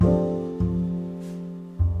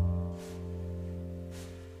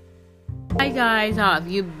Hi guys, how have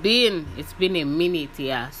you been? It's been a minute,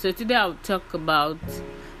 yeah. So today I'll talk about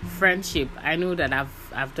friendship. I know that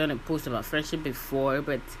I've done a post about friendship before,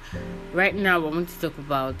 but right now I want to talk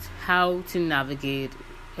about how to navigate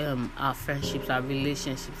our friendships, our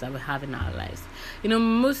relationships that we have in our lives.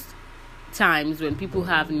 Most times when people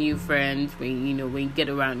have new friends, when you get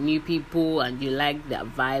around new people and you like their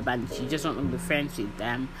vibe and you just want to be friends with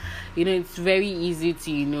them, it's very easy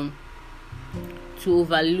to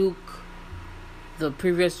overlook the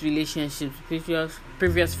previous relationships,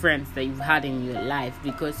 previous friends that you've had in your life,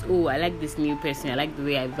 because I like this new person, I like the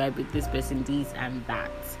way I vibe with this person, this and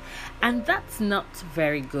that. And that's not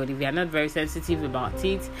very good. If you're not very sensitive about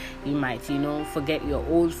it, you might forget your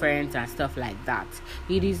old friends and stuff like that.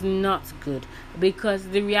 It is not good, because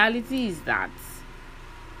the reality is that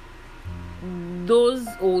those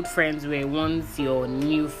old friends were once your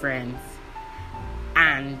new friends,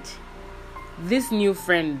 and this new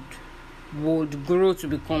friend would grow to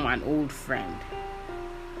become an old friend.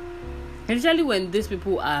 Especially when these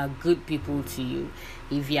people are good people to you,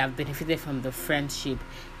 if you have benefited from the friendship,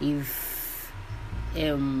 if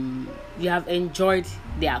you have enjoyed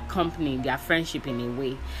their company, their friendship in a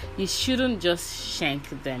way, you shouldn't just shank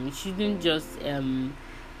them. You shouldn't just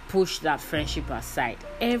push that friendship aside.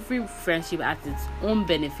 Every friendship has its own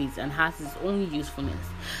benefits and has its own usefulness.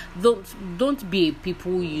 Don't be a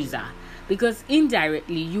people user, because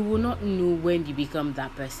indirectly you will not know when you become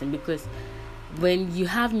that person. Because when you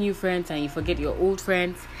have new friends and you forget your old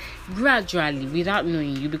friends, gradually, without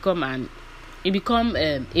knowing, you become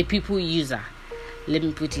a people user. Let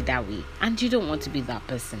me put it that way. And you don't want to be that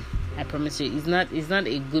person. I promise you, it's not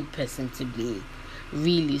a good person to be,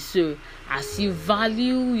 really. So as you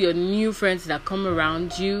value your new friends that come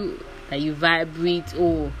around you, that you vibe with,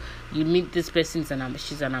 you meet this person,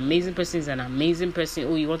 she's an amazing person, he's an amazing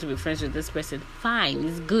person, you want to be friends with this person, fine,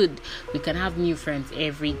 it's good. We can have new friends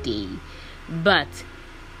every day. But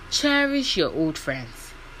cherish your old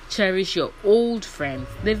friends. Cherish your old friends.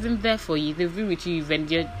 They've been there for you. They've been with you. You've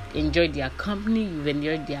enjoyed their company. You've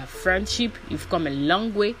enjoyed their friendship. You've come a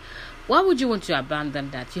long way. Why would you want to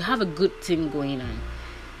abandon that? You have a good thing going on.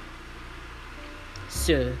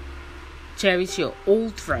 So, cherish your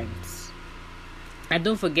old friends. And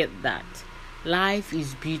don't forget that life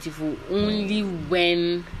is beautiful only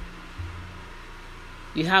when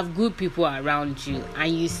you have good people around you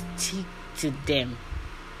and you stick to them.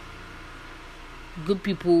 Good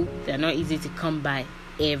people, they're not easy to come by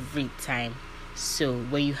every time. So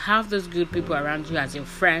when you have those good people around you as your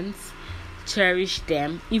friends, cherish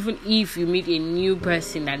them. Even if you meet a new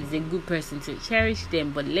person that is a good person, to cherish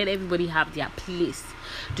them, but let everybody have their place.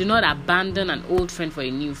 Do not abandon an old friend for a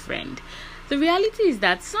new friend. The reality is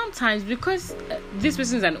that sometimes, because this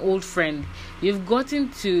person is an old friend, you've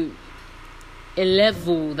gotten to a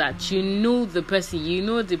level that you know the person,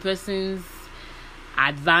 the person's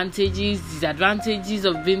advantages, disadvantages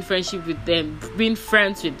of being friends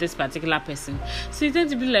with this particular person. So you tend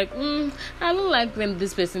to be like, I don't like when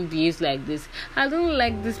this person behaves like this. I don't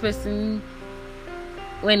like this person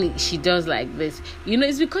when she does like this.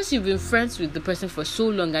 It's because you've been friends with the person for so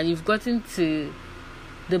long and you've gotten to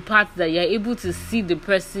the part that you're able to see the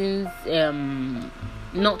person's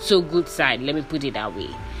not so good side. Let me put it that way.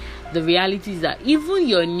 The reality is that even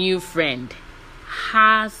your new friend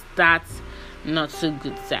has that not so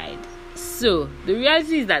good side. So the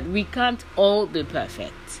reality is that we can't all be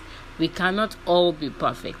perfect. We cannot all be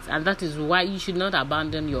perfect, and that is why you should not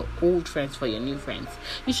abandon your old friends for your new friends.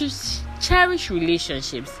 You should cherish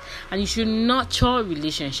relationships, and you should nurture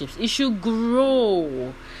relationships. You should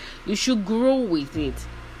grow. You should grow with it.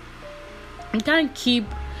 You can't keep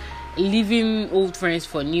leaving old friends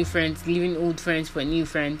for new friends, leaving old friends for new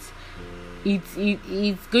friends.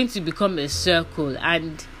 It's going to become a circle,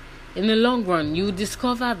 and in the long run, you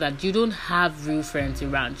discover that you don't have real friends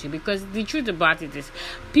around you, because the truth about it is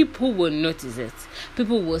people will notice it.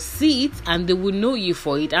 People will see it and they will know you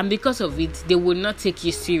for it, and because of it, they will not take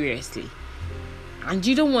you seriously. And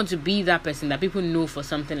you don't want to be that person that people know for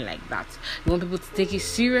something like that. You want people to take you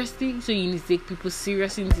seriously, so you need to take people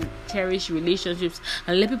seriously, to cherish relationships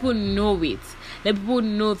and let people know it. Let people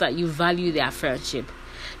know that you value their friendship.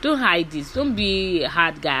 Don't hide this. Don't be a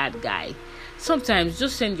hard guy. Sometimes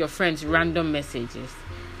just send your friends random messages.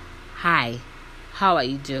 Hi, how are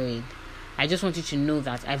you doing? I just want you to know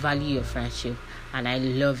that I value your friendship and I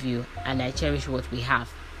love you and I cherish what we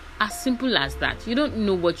have. As simple as that. You don't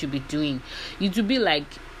know what you'll be doing. It will be like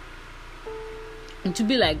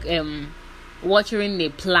watering a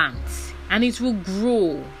plant, and it will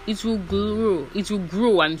grow. It will grow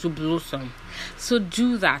and it will blossom. So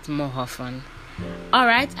do that more often. All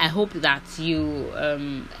right, I hope that you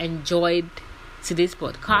enjoyed today's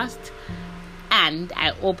podcast, and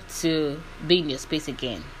I hope to be in your space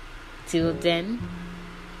again. Till then,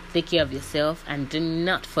 take care of yourself, and do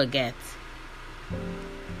not forget,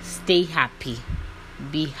 stay happy,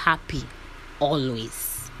 be happy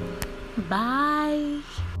always. Bye.